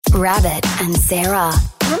Rabbit and Sarah.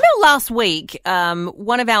 Remember last week,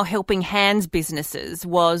 one of our helping hands businesses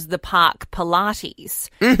was the Park Pilates.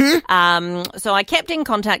 Mm-hmm. So I kept in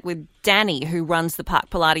contact with Danny, who runs the Park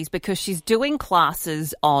Pilates, because she's doing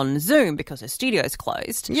classes on Zoom because her studio's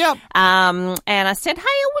closed. Yep. And I said, hey,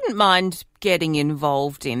 I wouldn't mind getting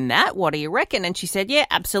involved in that. What do you reckon? And she said, yeah,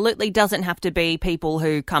 absolutely. Doesn't have to be people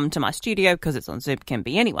who come to my studio because it's on Zoom. It can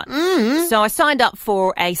be anyone. Mm-hmm. So I signed up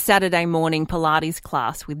for a Saturday morning Pilates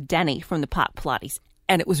class with Danny from the Park Pilates.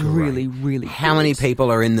 And it was really, really good. How many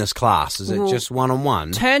people are in this class? Is it just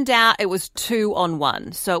one-on-one? Turned out it was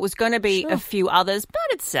 2-on-1. So it was going to be a few others, but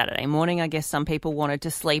it's Saturday morning. I guess some people wanted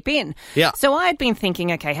to sleep in. Yeah. So I had been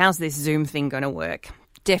thinking, okay, how's this Zoom thing going to work?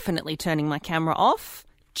 Definitely turning my camera off.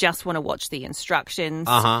 Just want to watch the instructions.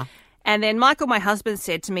 Uh-huh. And then Michael, my husband,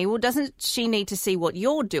 said to me, well, doesn't she need to see what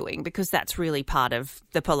you're doing? Because that's really part of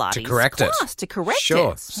the Pilates To correct class. it. To correct it.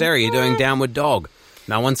 Sure. Sarah, you're doing downward dog.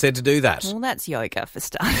 No one said to do that. Well, that's yoga for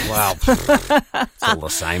starters. Well, it's all the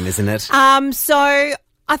same, isn't it? So I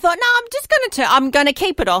thought, no, I'm going to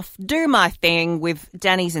keep it off, do my thing with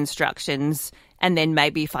Danny's instructions, and then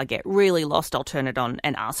maybe if I get really lost, I'll turn it on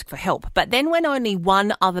and ask for help. But then when only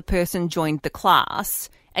one other person joined the class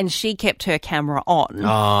and she kept her camera on,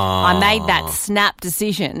 I made that snap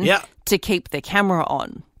decision to keep the camera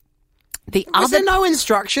on. Was there no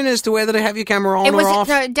instruction as to whether to have your camera on or off?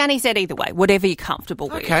 No, Danny said either way, whatever you're comfortable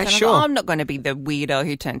with. Okay, and I sure. thought, I'm not going to be the weirdo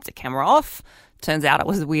who turns the camera off. Turns out I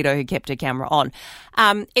was the weirdo who kept her camera on.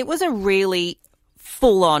 It was a really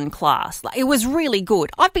full-on class. Like, it was really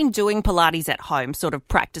good. I've been doing Pilates at home, sort of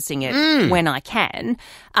practicing it when I can.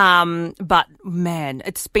 But, man,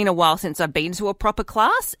 it's been a while since I've been to a proper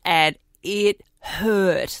class, and it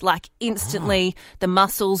hurt. Like, instantly, the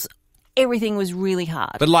muscles, everything was really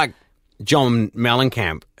hard. But, like, John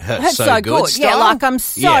Mellencamp hurt so good. Style? Yeah, like I'm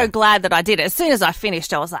so glad that I did it. As soon as I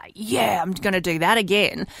finished, I was like, yeah, I'm going to do that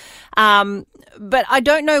again. But I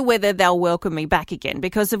don't know whether they'll welcome me back again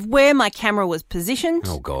because of where my camera was positioned.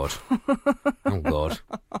 Oh, God. Oh, God.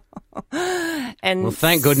 And well,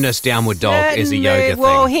 thank goodness Downward Dog is a yoga thing.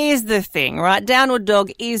 Well, here's the thing, right? Downward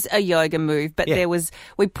Dog is a yoga move, but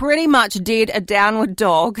we pretty much did a Downward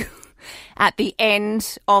Dog at the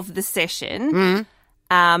end of the session. Mm.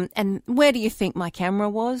 And where do you think my camera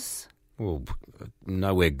was? Well,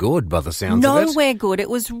 nowhere good by the sounds of it. Nowhere good. It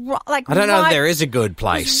was I don't know if there is a good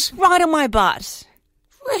place. Right on my butt.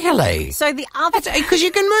 Really? So the other... Because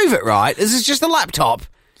you can move it, right? This is just a laptop.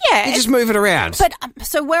 Yeah. You just move it around. But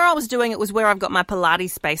so where I was doing it was where I've got my Pilates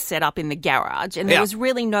space set up in the garage, and there was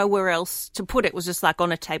really nowhere else to put it. It was just like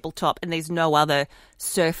on a tabletop, and there's no other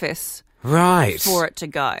surface for it to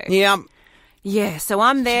go. Yeah. Yeah, so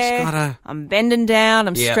I'm there, I'm bending down,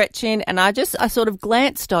 I'm stretching, and I sort of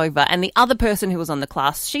glanced over, and the other person who was on the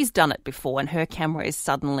class, she's done it before, and her camera is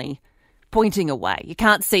suddenly pointing away. You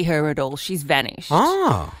can't see her at all. She's vanished.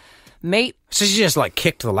 Oh. So she just, like,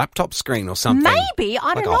 kicked the laptop screen or something? Maybe,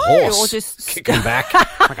 I don't know. Like a horse or just kicking back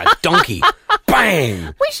like a donkey.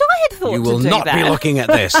 Bang! Wish I had thought You will to do not that. be looking at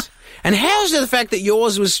this. And how's the fact that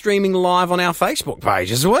yours was streaming live on our Facebook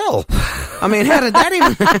page as well? I mean, how did that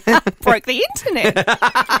even... Broke the internet.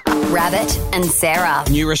 Rabbit and Sarah.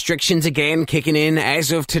 New restrictions again kicking in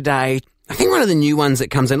as of today. I think one of the new ones that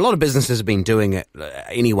comes in, a lot of businesses have been doing it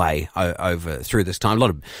anyway through this time. A lot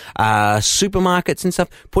of supermarkets and stuff,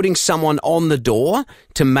 putting someone on the door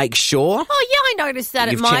to make sure. Oh, yeah, I noticed that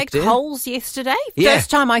at my Coles yesterday. First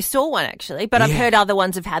time I saw one, actually, but I've heard other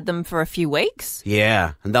ones have had them for a few weeks.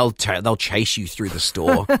 Yeah, and they'll chase you through the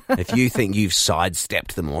store if you think you've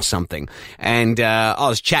sidestepped them or something. And I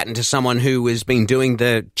was chatting to someone who has been doing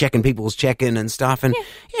the checking people's check-in and stuff, and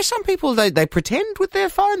some people, they pretend with their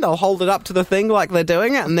phone, they'll hold it up to the thing like they're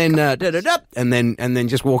doing it, and then and then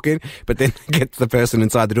just walk in, but then get the person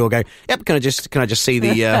inside the door going, yep, can I just see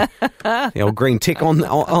the old green tick on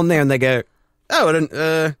there, and they go, oh, it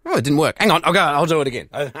didn't work. Hang on, I'll do it again.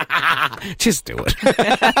 Just do it.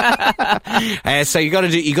 So you got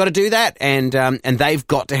to do that, and they've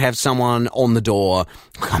got to have someone on the door.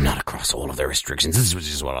 I'm not across all of the restrictions. This is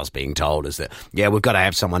just what I was being told, is that we've got to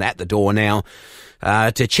have someone at the door now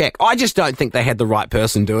to check. I just don't think they had the right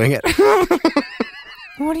person doing it.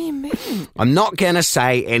 What do you mean? I'm not going to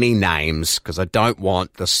say any names because I don't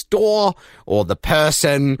want the store or the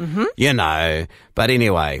person, But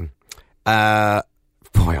anyway, boy,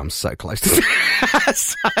 I'm so close to saying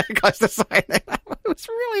that. It was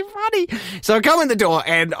really funny. So I come in the door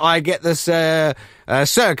and I get this, sir,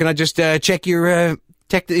 can I just check your...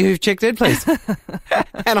 you've checked in, please.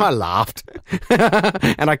 And I laughed.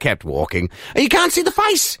 And I kept walking. You can't see the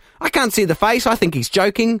face. I can't see the face. I think he's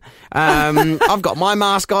joking. I've got my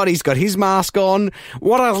mask on. He's got his mask on.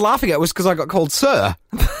 What I was laughing at was because I got called sir.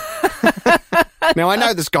 Now, I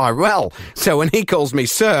know this guy well. So when he calls me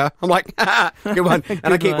sir, I'm like, good one.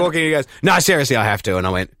 And I keep walking and he goes, no, seriously, I have to. And I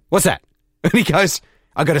went, what's that? And he goes,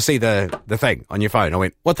 I got to see the thing on your phone. I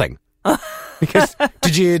went, what thing? Because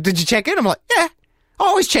did you check in? I'm like, yeah. I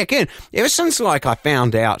always check in. Ever since, like, I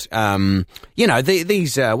found out,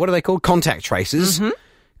 these, what are they called? Contact tracers. Mm-hmm.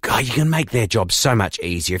 God, you can make their job so much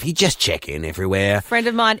easier if you just check in everywhere. A friend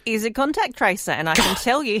of mine is a contact tracer, and I can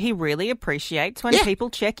tell you he really appreciates when people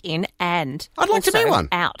check in and I'd like to be one.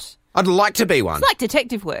 Out. I'd like to be one. It's like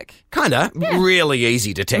detective work. Kinda. Yeah. Really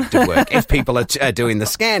easy detective work if people are doing the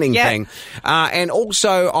scanning thing. And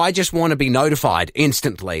also, I just want to be notified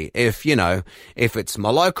instantly if it's my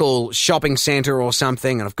local shopping centre or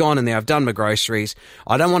something and I've gone in there, I've done my groceries.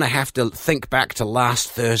 I don't want to have to think back to last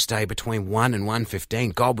Thursday between 1 and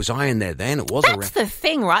 1:15. God, was I in there then? It was That's the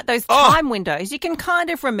thing, right? Those time windows. You can kind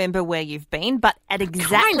of remember where you've been, but at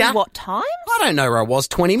exactly what time? I don't know where I was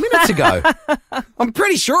 20 minutes ago. I'm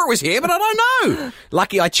pretty sure it was here, but I don't know.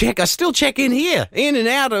 Lucky I still check in here, in and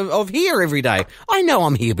out of here every day. I know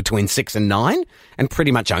I'm here between 6 and 9, and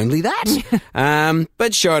pretty much only that.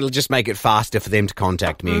 But sure, it'll just make it faster for them to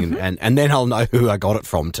contact me, and then I'll know who I got it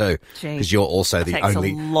from too, because you're also the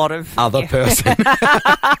only other person.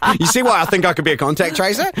 You see why I think I could be a contact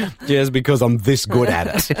tracer? Just because I'm this good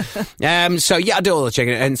at it. So yeah, I do all the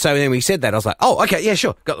checking, and so then we said that, I was like, oh, okay, yeah,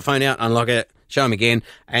 sure. Got the phone out, unlock it, show him again.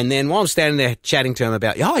 And then while I'm standing there chatting to him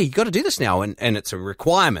about, you got to do this now, and it's a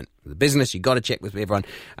requirement. The business, you got to check with everyone.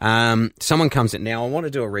 Someone comes in now. I want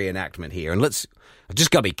to do a reenactment here, and I've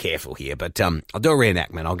just got to be careful here, but I'll do a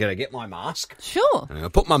reenactment. I'm going to get my mask. Sure. I'm going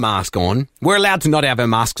to put my mask on. We're allowed to not have our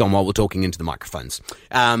masks on while we're talking into the microphones.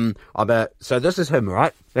 So this is him,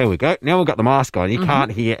 right? There we go. Now we've got the mask on. You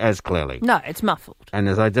can't hear as clearly. No, it's muffled. And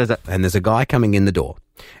there's a guy coming in the door,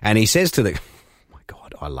 and he says to the...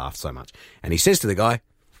 God, I laugh so much. And he says to the guy,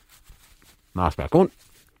 mask back on.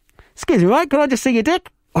 Excuse me, mate, can I just see your dick?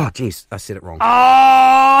 Oh, jeez, I said it wrong.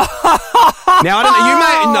 Oh! Now,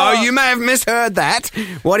 I don't know, you may have misheard that.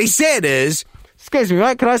 What he said is, excuse me,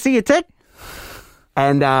 mate, can I see your dick?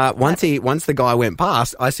 And once the guy went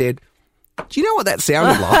past, I said, do you know what that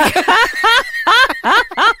sounded like?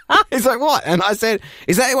 He's like, what? And I said,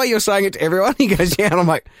 is that the way you're saying it to everyone? He goes, yeah. And I'm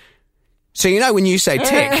like, so when you say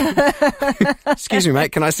tick, excuse me,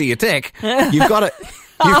 mate, can I see your tick? You've got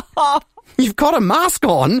a mask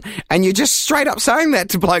on, and you're just straight up saying that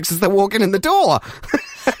to blokes as they're walking in the door.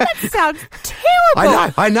 That sounds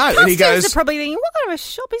terrible. I know. And he goes, are probably thinking, what kind of a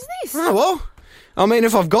shop is this? Oh, well, I mean,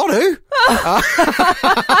 if I've got to,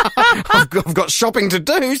 I've got shopping to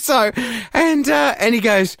do. So, and he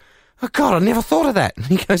goes, oh God, I never thought of that. And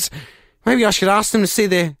he goes, maybe I should ask them to see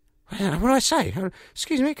their. What did I say?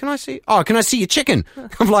 Excuse me, can I see your chicken?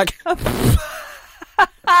 I'm like,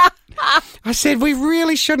 I said, we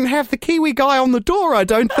really shouldn't have the Kiwi guy on the door, I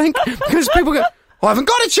don't think, because people go, I haven't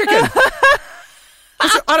got a chicken. I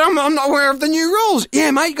said, I'm not aware of the new rules.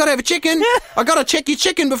 Yeah, mate, you got to have a chicken. I got to check your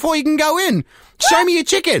chicken before you can go in. Show me your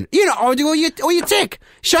chicken. Or your tick.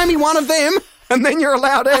 Show me one of them, and then you're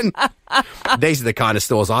allowed in. These are the kind of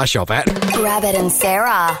stores I shop at. Rabbit and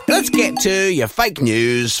Sarah. Let's get to your fake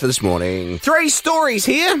news for this morning. 3 stories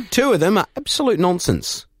here. 2 of them are absolute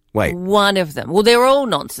nonsense. Wait. One of them. Well, they're all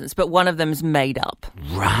nonsense, but one of them's made up.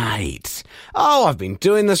 Right. Oh, I've been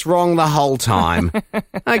doing this wrong the whole time.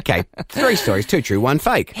 Okay. 3 stories, 2 true, 1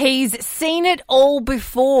 fake. He's seen it all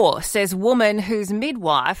before, says woman whose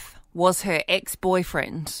midwife was her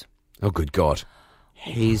ex-boyfriend. Oh, good God.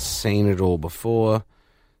 He's seen it all before,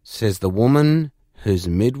 says the woman whose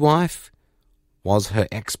midwife was her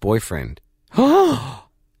ex-boyfriend. Whoa!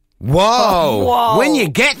 Whoa! When you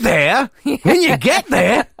get there,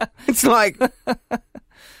 it's like,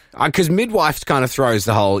 because midwife kind of throws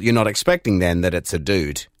the whole, you're not expecting then that it's a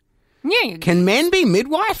dude. Yeah. Can men be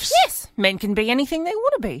midwives? Yes. Men can be anything they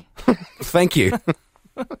want to be. Thank you.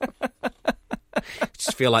 I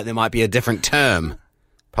just feel like there might be a different term,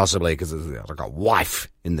 possibly because there's like a wife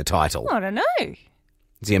in the title. I don't know.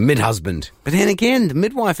 Is he a mid-husband? But then again, the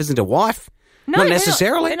midwife isn't a wife. No, not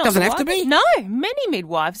necessarily. It doesn't have to be. No, many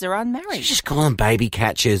midwives are unmarried. You just call them baby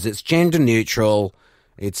catchers. It's gender neutral.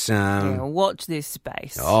 It's Yeah, watch this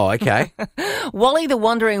space. Oh, okay. Wally the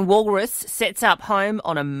Wandering Walrus sets up home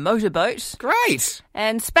on a motorboat. Great.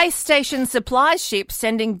 And space station supplies ship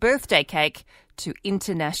sending birthday cake to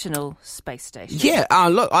International Space Station. Yeah,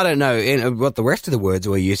 look, I don't know what the rest of the words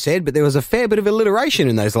were you said, but there was a fair bit of alliteration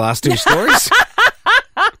in those last 2 stories.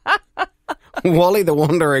 Wally the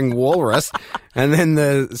Wandering Walrus, and then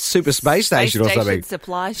the Super Space Station or something.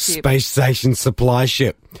 Supply ship. Space Station Supply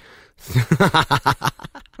Ship.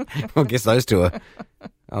 I guess those two are,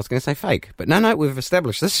 I was going to say fake, but no, we've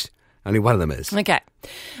established this. Only one of them is. Okay.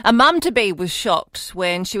 A mum-to-be was shocked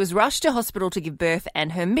when she was rushed to hospital to give birth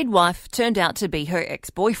and her midwife turned out to be her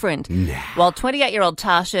ex-boyfriend. While 28-year-old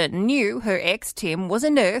Tasha knew her ex, Tim, was a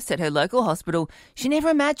nurse at her local hospital, she never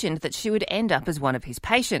imagined that she would end up as one of his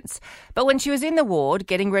patients. But when she was in the ward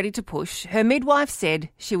getting ready to push, her midwife said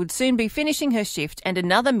she would soon be finishing her shift and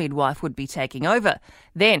another midwife would be taking over.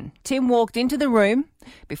 Then Tim walked into the room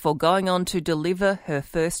before going on to deliver her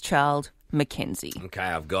first child, Mackenzie. Okay,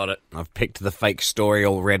 I've got it. I've picked the fake story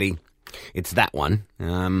already. It's that one.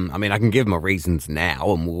 I mean, I can give my reasons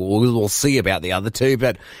now, and we'll see about the other two,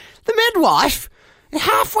 but the midwife,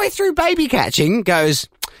 halfway through baby catching, goes,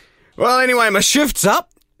 well, anyway, my shift's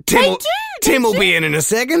up. Tim will be in a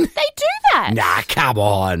second. They do that. Nah, come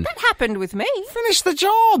on. That happened with me. Finish the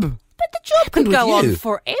job. But the job could go on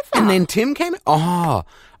forever. And then Tim came in. Oh,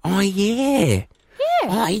 yeah.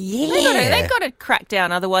 Oh, yeah. They've got to crack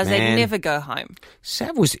down, otherwise they'd never go home.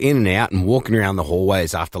 Sav was in and out and walking around the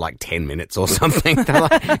hallways after like 10 minutes or something.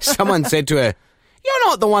 Someone said to her, you're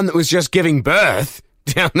not the one that was just giving birth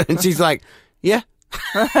down there. And she's like, yeah.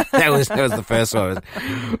 that was the first one.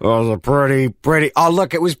 It was a pretty. Oh,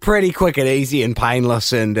 look, it was pretty quick and easy and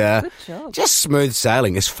painless and just smooth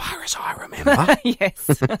sailing as far as I remember.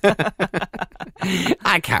 Yes.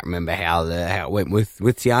 I can't remember how it went with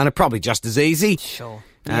Tiana. Probably just as easy. Sure.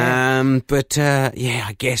 Yeah. But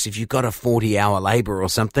I guess if you've got a 40-hour labour or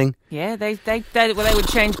something. Yeah, they would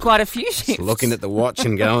change quite a few shifts. Just looking at the watch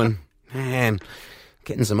and going, man.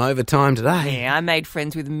 Getting some overtime today. Yeah, I made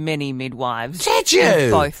friends with many midwives. Did you? In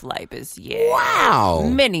both labours, yeah. Wow.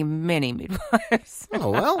 Many midwives. Oh,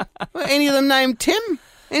 well. Any of them named Tim?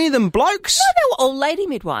 Any of them blokes? No, they were all lady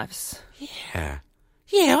midwives. Yeah.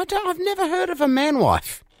 Yeah, I've never heard of a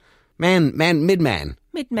manwife. Midman.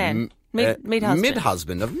 Mid-husband.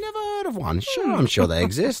 Mid-husband. I've never heard of one. Sure, I'm sure they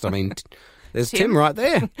exist. I mean, there's Tim right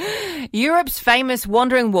there. Europe's famous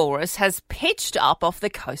wandering walrus has pitched up off the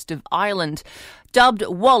coast of Ireland. Dubbed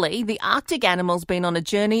Wally, the Arctic animal's been on a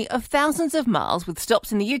journey of thousands of miles with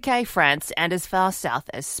stops in the UK, France and as far south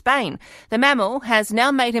as Spain. The mammal has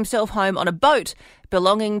now made himself home on a boat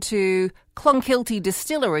belonging to Clonakilty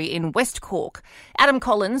Distillery in West Cork. Adam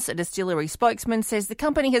Collins, a distillery spokesman, says the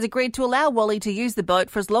company has agreed to allow Wally to use the boat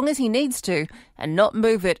for as long as he needs to and not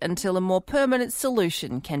move it until a more permanent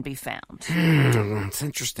solution can be found. It's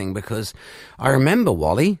interesting because I remember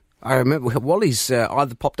Wally. Wally's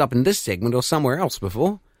either popped up in this segment or somewhere else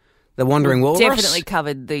before. The Wandering Walrus. Definitely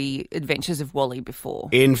covered the adventures of Wally before.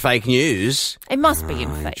 In fake news. It must be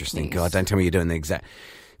in fake interesting. news. God, don't tell me you're doing the exact...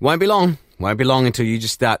 Won't be long until you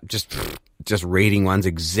just start just reading ones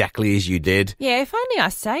exactly as you did. Yeah, if only I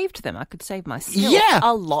saved them, I could save myself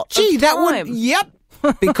a lot of time. That would... Yep.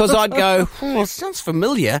 Because I'd go, it sounds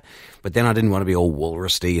familiar, but then I didn't want to be all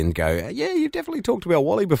walrusy and go, yeah, you've definitely talked about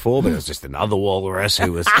Wally before, but it was just another walrus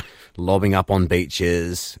who was lobbing up on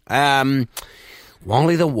beaches.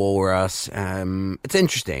 Wally the Walrus, it's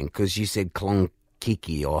interesting because you said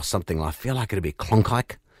Clonkiki or something. I feel like it'd be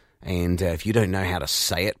Clonkike, and if you don't know how to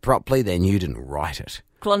say it properly, then you didn't write it.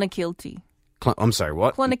 Clonakilty. I'm sorry,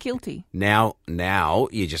 what? Clonakilty. Now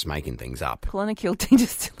you're just making things up. Clonakilty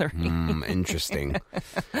Distillery. Interesting.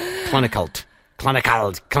 Clonakilty.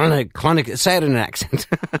 Say it in an accent.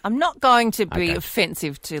 I'm not going to be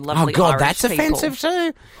offensive to lovely Oh, God, Irish that's people. offensive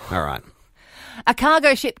too? All right. A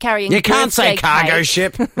cargo ship carrying You can't say birthday cargo cake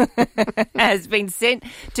ship. has been sent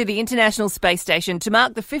to the International Space Station to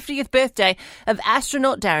mark the 50th birthday of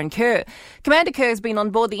astronaut Darren Kerr. Commander Kerr has been on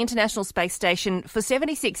board the International Space Station for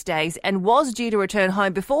 76 days and was due to return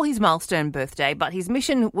home before his milestone birthday, but his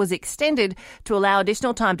mission was extended to allow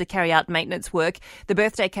additional time to carry out maintenance work. The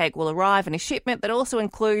birthday cake will arrive in a shipment that also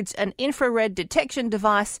includes an infrared detection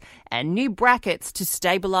device and new brackets to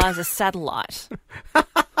stabilise a satellite.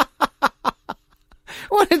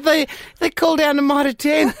 What did they call down to Mitre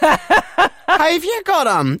 10? Hey, have you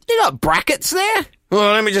got brackets there?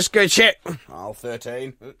 Well, let me just go check. Oh,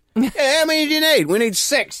 13. Yeah, how many do you need? We need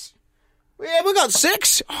 6. Yeah, we got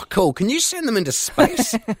 6. Oh, cool. Can you send them into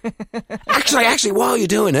space? Actually, while you're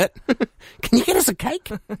doing it, can you get us a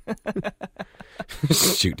cake?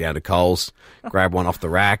 Shoot down to Coles, grab one off the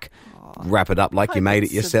rack, wrap it up like you made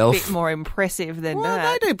it yourself. It's a bit more impressive than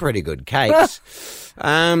that. They do pretty good cakes.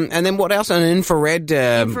 And then what else? An infrared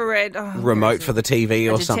remote for the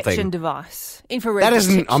TV or something. Detection device. Infrared. That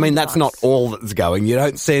isn't. I mean, that's device. not all that's going. You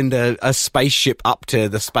don't send a spaceship up to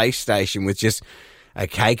the space station with just a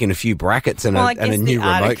cake and a few brackets and, Well, I and guess a new the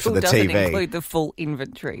remote for article the doesn't TV. include the full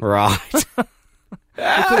inventory. Right.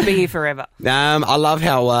 It could be here forever. I love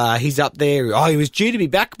how he's up there. Oh, he was due to be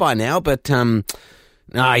back by now, but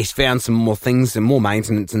he's found some more things and more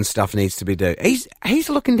maintenance and stuff needs to be done. He's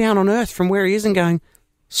looking down on Earth from where he is and going,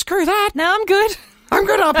 screw that. No, I'm good. I'm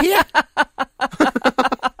good up here.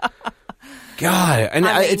 God, and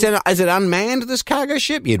is it unmanned, this cargo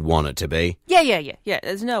ship? You'd want it to be. Yeah.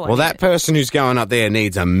 There's no one. Well, that person who's going up there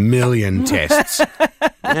needs a million tests.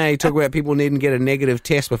 You talk about people needing to get a negative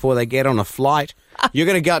test before they get on a flight. You're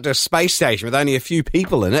going to go up to a space station with only a few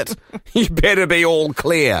people in it. You better be all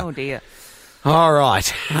clear. Oh, dear. All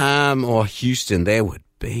right. Or Houston, there would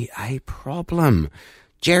be a problem.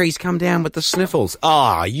 Jerry's come down with the sniffles.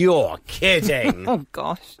 Oh, you're kidding. Oh,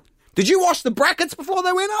 gosh. Did you wash the brackets before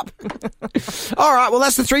they went up? All right, well,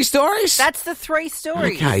 that's the 3 stories. That's the 3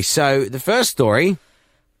 stories. Okay, so the first story,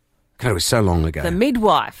 God, it was so long ago. The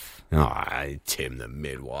midwife. Oh, Tim, the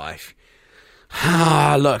midwife.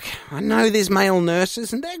 Look, I know there's male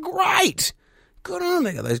nurses, and they're great. Good on them.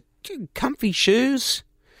 They got those comfy shoes.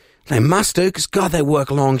 They must do, because, God, they work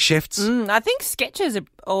long shifts. I think Skechers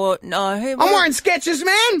I'm wearing Skechers,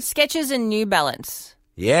 man. Skechers and New Balance.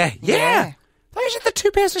 Yeah. Those are the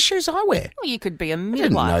 2 pairs of shoes I wear. Well, you could be a I didn't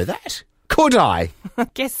midwife. know that. Could I? I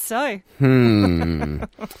guess so.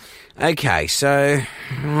 Okay, so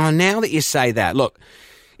now that you say that, look,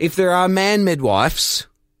 if there are man midwives,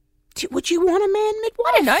 would you want a man midwife?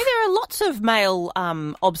 I don't know. There are lots of male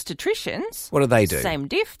obstetricians. What do they do? Same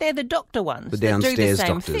diff. They're the doctor ones. The that do downstairs the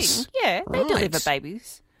same doctors. thing. Yeah, they Right. deliver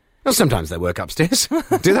babies. Well, sometimes they work upstairs.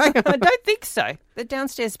 Do they? I don't think so. They're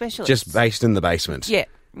downstairs specialists. Just based in the basement. Yeah.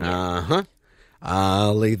 Uh-huh.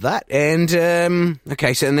 I'll leave that. And,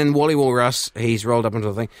 okay, so and then Wally Walrus, he's rolled up into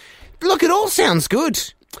the thing. Look, it all sounds good.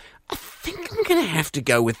 I think I'm going to have to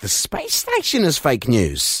go with the space station as fake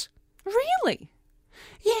news. Really?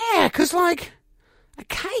 Yeah, because, like, a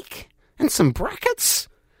cake and some brackets.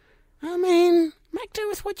 I mean, make do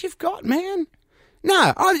with what you've got, man.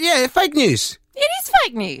 No, fake news. It is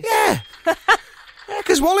fake news. Yeah.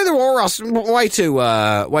 Because Wally the Walrus, way too.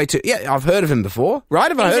 Yeah, I've heard of him before, right?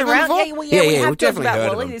 Have I He's heard around. of him before? We have we've talked definitely about heard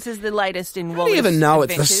Wally. of him. This is the latest in I Wally's don't even know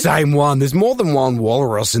it's the adventures. same one. There's more than one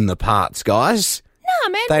walrus in the parts, guys. No,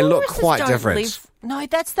 man. They look walruses quite don't different. live- No,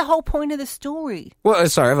 that's the whole point of the story. Well,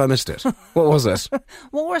 sorry, have I missed it? What was it?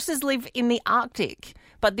 Walruses live in the Arctic,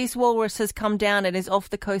 but this walrus has come down and is off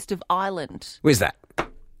the coast of Ireland. Where's that?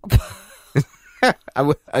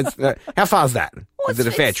 How far is that? Is it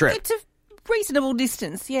a fair trip? It's a reasonable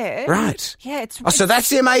distance, yeah. Right. Yeah, it's. Oh, so that's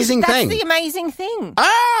the amazing that's thing. the amazing thing.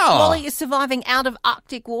 Oh! Wally is surviving out of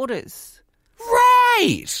Arctic waters.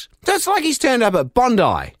 Right. That's like he's turned up at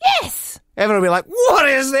Bondi. Yes. Everyone will be like, what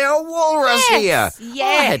is there a walrus Yes. here?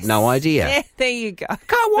 Yes. I had no idea. Yeah, there you go.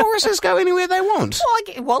 Can't walruses go anywhere they want?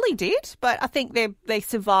 Well, Wally did, but I think they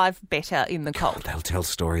survive better in the cold. They'll tell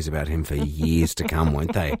stories about him for years to come,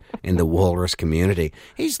 won't they? In the walrus community.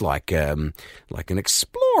 He's like an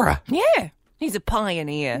explorer. Yeah, he's a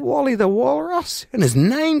pioneer. Wally the Walrus. And his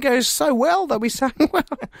name goes so well, they'll be saying, well,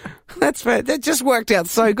 that just worked out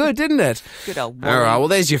so good, didn't it? Good old Wally. All right, well,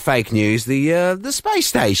 there's your fake news, the space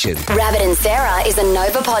station. Rabbit and Sarah is a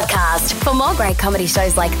Nova podcast. For more great comedy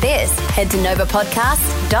shows like this, head to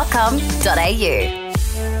novapodcast.com.au.